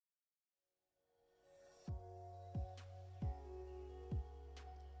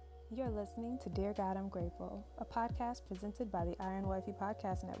You're listening to Dear God, I'm Grateful, a podcast presented by the Iron Wifey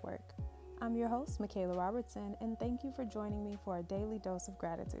Podcast Network. I'm your host, Michaela Robertson, and thank you for joining me for a daily dose of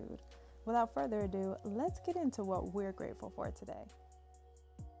gratitude. Without further ado, let's get into what we're grateful for today.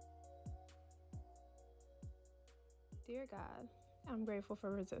 Dear God, I'm grateful for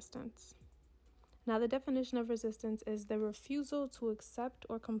resistance. Now, the definition of resistance is the refusal to accept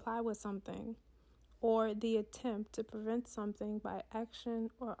or comply with something, or the attempt to prevent something by action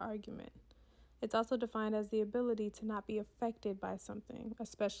or argument. It's also defined as the ability to not be affected by something,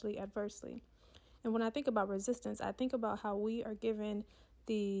 especially adversely. And when I think about resistance, I think about how we are given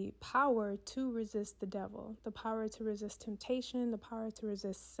the power to resist the devil, the power to resist temptation, the power to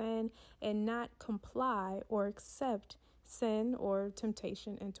resist sin, and not comply or accept sin or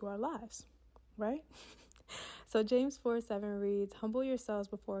temptation into our lives, right? So James 4:7 reads, "Humble yourselves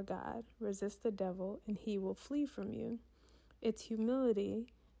before God, resist the devil, and he will flee from you." It's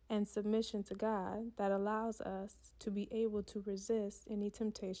humility and submission to God that allows us to be able to resist any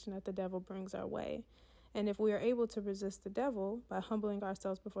temptation that the devil brings our way. And if we are able to resist the devil by humbling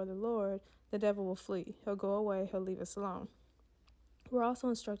ourselves before the Lord, the devil will flee. He'll go away. He'll leave us alone. We're also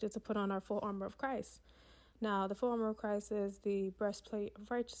instructed to put on our full armor of Christ. Now, the full armor of Christ is the breastplate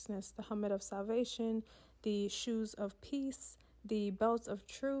of righteousness, the helmet of salvation, the shoes of peace, the belt of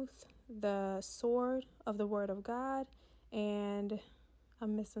truth, the sword of the word of God, and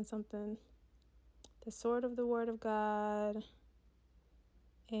I'm missing something. The sword of the word of God,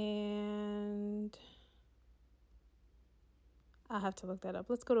 and I have to look that up.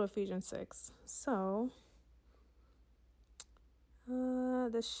 Let's go to Ephesians 6. So,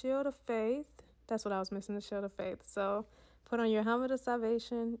 the shield of faith. That's what I was missing, the shield of faith. So put on your helmet of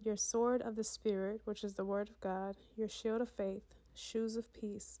salvation, your sword of the Spirit, which is the word of God, your shield of faith, shoes of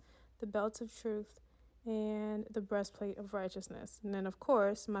peace, the belt of truth, and the breastplate of righteousness. And then, of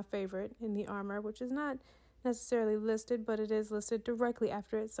course, my favorite in the armor, which is not necessarily listed, but it is listed directly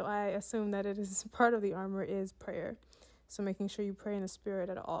after it. So I assume that it is part of the armor is prayer. So making sure you pray in the Spirit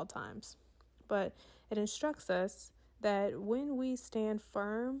at all times. But it instructs us that when we stand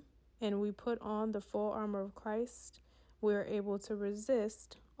firm and we put on the full armor of Christ, we're able to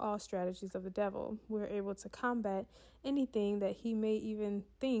resist all strategies of the devil. We're able to combat anything that he may even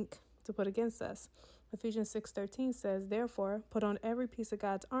think to put against us. Ephesians 6:13 says, "Therefore, put on every piece of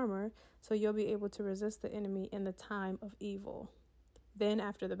God's armor so you'll be able to resist the enemy in the time of evil. Then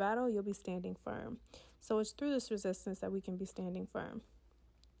after the battle, you'll be standing firm." So it's through this resistance that we can be standing firm.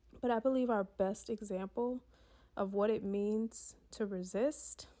 But I believe our best example of what it means to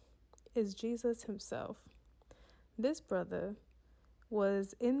resist is Jesus himself. This brother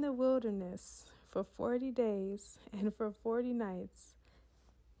was in the wilderness for 40 days and for 40 nights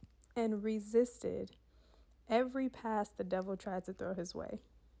and resisted every pass the devil tried to throw his way.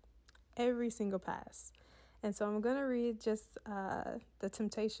 Every single pass. And so I'm going to read just the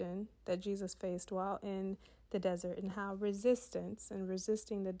temptation that Jesus faced while in the desert and how resistance and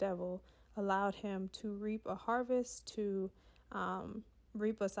resisting the devil allowed him to reap a harvest, to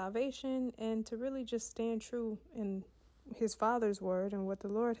reap a salvation, and to really just stand true in his Father's word and what the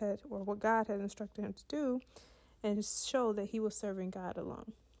Lord had, or what God had instructed him to do, and show that he was serving God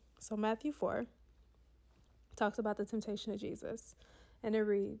alone. So Matthew 4 talks about the temptation of Jesus, and it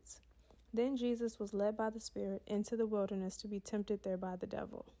reads, "Then Jesus was led by the Spirit into the wilderness to be tempted there by the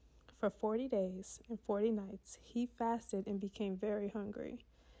devil. For 40 days and 40 nights he fasted and became very hungry.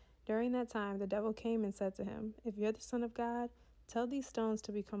 During that time the devil came and said to him, 'If you're the Son of God, tell these stones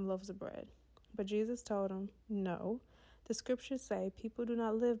to become loaves of bread.' But Jesus told him, 'No, the scriptures say people do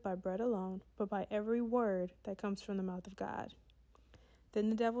not live by bread alone, but by every word that comes from the mouth of God.' Then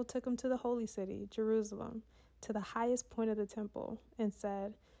the devil took him to the holy city, Jerusalem, to the highest point of the temple, and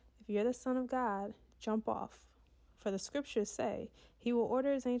said, 'If you're the Son of God, jump off. For the scriptures say, he will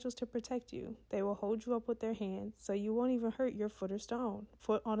order his angels to protect you. They will hold you up with their hands, so you won't even hurt your foot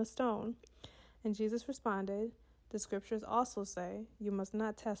on a stone.' And Jesus responded, 'The scriptures also say, you must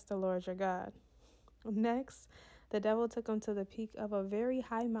not test the Lord your God.' Next, the devil took him to the peak of a very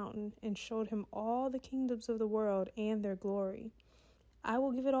high mountain and showed him all the kingdoms of the world and their glory. 'I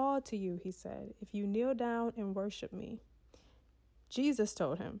will give it all to you,' he said, 'if you kneel down and worship me.' Jesus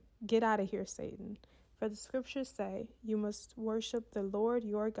told him, 'Get out of here, Satan. For the scriptures say, you must worship the Lord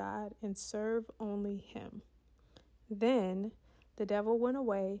your God and serve only him.' Then the devil went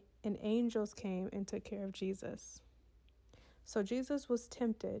away, and angels came and took care of Jesus." So Jesus was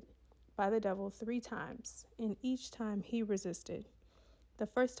tempted by the devil 3 times, and each time he resisted. The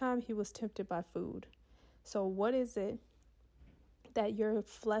first time he was tempted by food. So what is it that your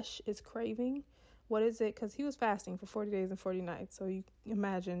flesh is craving What is it? Because he was fasting for 40 days and 40 nights. So you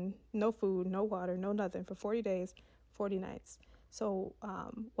imagine no food, no water, no nothing for 40 days, 40 nights. So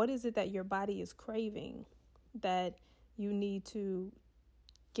what is it that your body is craving that you need to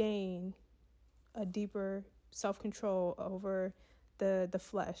gain a deeper self-control over the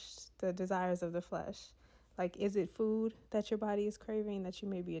flesh, the desires of the flesh? Like, is it food that your body is craving that you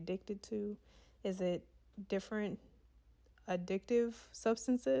may be addicted to? Is it different addictive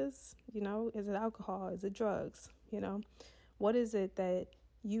substances? Is it alcohol? Is it drugs? What is it that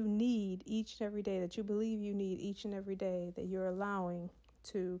you need each and every day, that you believe you need each and every day, that you're allowing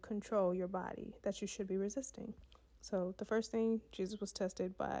to control your body, that you should be resisting? So the first thing, Jesus was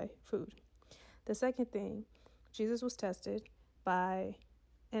tested by food. The second thing, Jesus was tested by,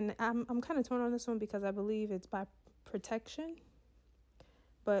 and I'm kind of torn on this one because I believe it's by protection,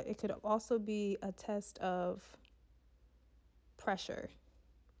 but it could also be a test of pressure,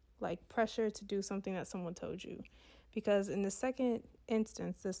 like pressure to do something that someone told you. Because in the second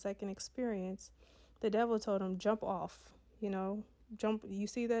instance, the second experience, the devil told him, jump off, jump. You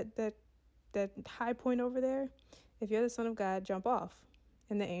see that high point over there? If you're the Son of God, jump off,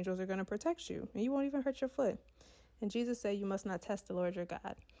 and the angels are going to protect you, and you won't even hurt your foot. And Jesus said, you must not test the Lord your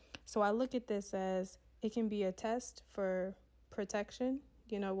God. So I look at this as it can be a test for protection.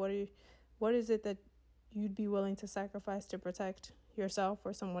 What is it that you'd be willing to sacrifice to protect yourself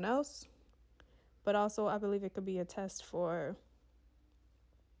or someone else? But also, I believe it could be a test for,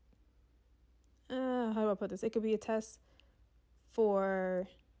 how do I put this? It could be a test for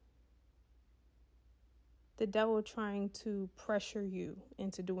the devil trying to pressure you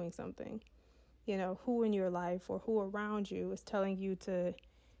into doing something. Who in your life or who around you is telling you to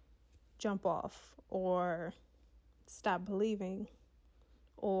jump off or stop believing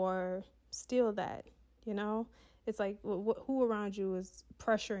or steal that. It's like who around you is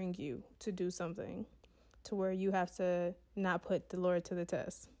pressuring you to do something to where you have to not put the Lord to the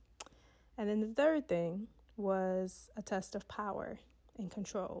test. And then the third thing was a test of power and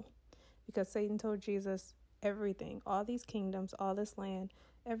control, because Satan told Jesus everything, all these kingdoms, all this land,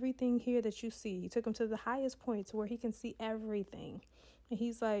 everything here that you see. He took him to the highest point to where he can see everything. And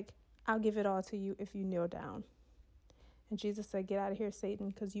he's like, I'll give it all to you if you kneel down. And Jesus said, get out of here, Satan,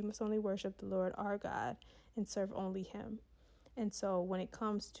 because you must only worship the Lord our God and serve only him. And so when it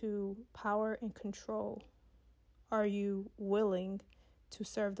comes to power and control, are you willing to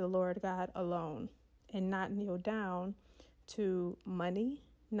serve the Lord God alone and not kneel down to money,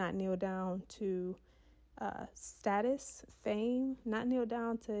 not kneel down to status, fame, not kneel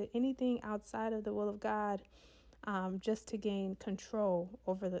down to anything outside of the will of God, just to gain control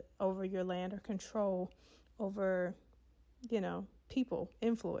over your land or control over people,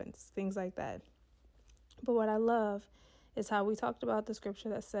 influence, things like that. But what I love is how we talked about the scripture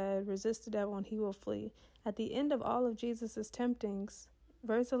that said, resist the devil and he will flee. At the end of all of Jesus's temptings,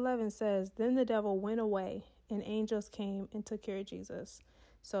 verse 11 says, then the devil went away and angels came and took care of Jesus.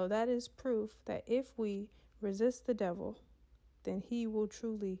 So that is proof that if we resist the devil, then he will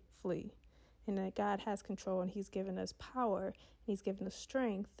truly flee. And that God has control, and he's given us power, and he's given us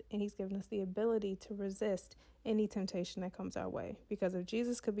strength, and he's given us the ability to resist any temptation that comes our way. Because if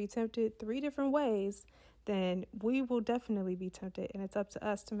Jesus could be tempted 3 different ways, then we will definitely be tempted. And it's up to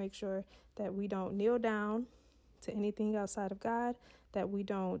us to make sure that we don't kneel down to anything outside of God, that we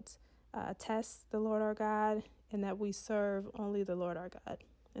don't test the Lord our God, and that we serve only the Lord our God.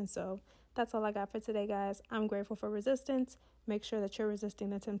 And so that's all I got for today, guys. I'm grateful for resistance. Make sure that you're resisting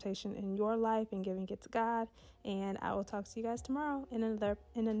the temptation in your life and giving it to God. And I will talk to you guys tomorrow in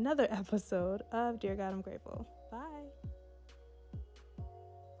another episode of Dear God, I'm Grateful. Bye.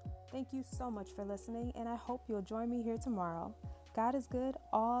 Thank you so much for listening, and I hope you'll join me here tomorrow. God is good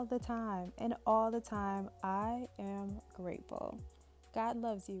all the time, and all the time I am grateful. God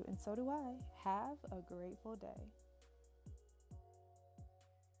loves you, and so do I. Have a grateful day.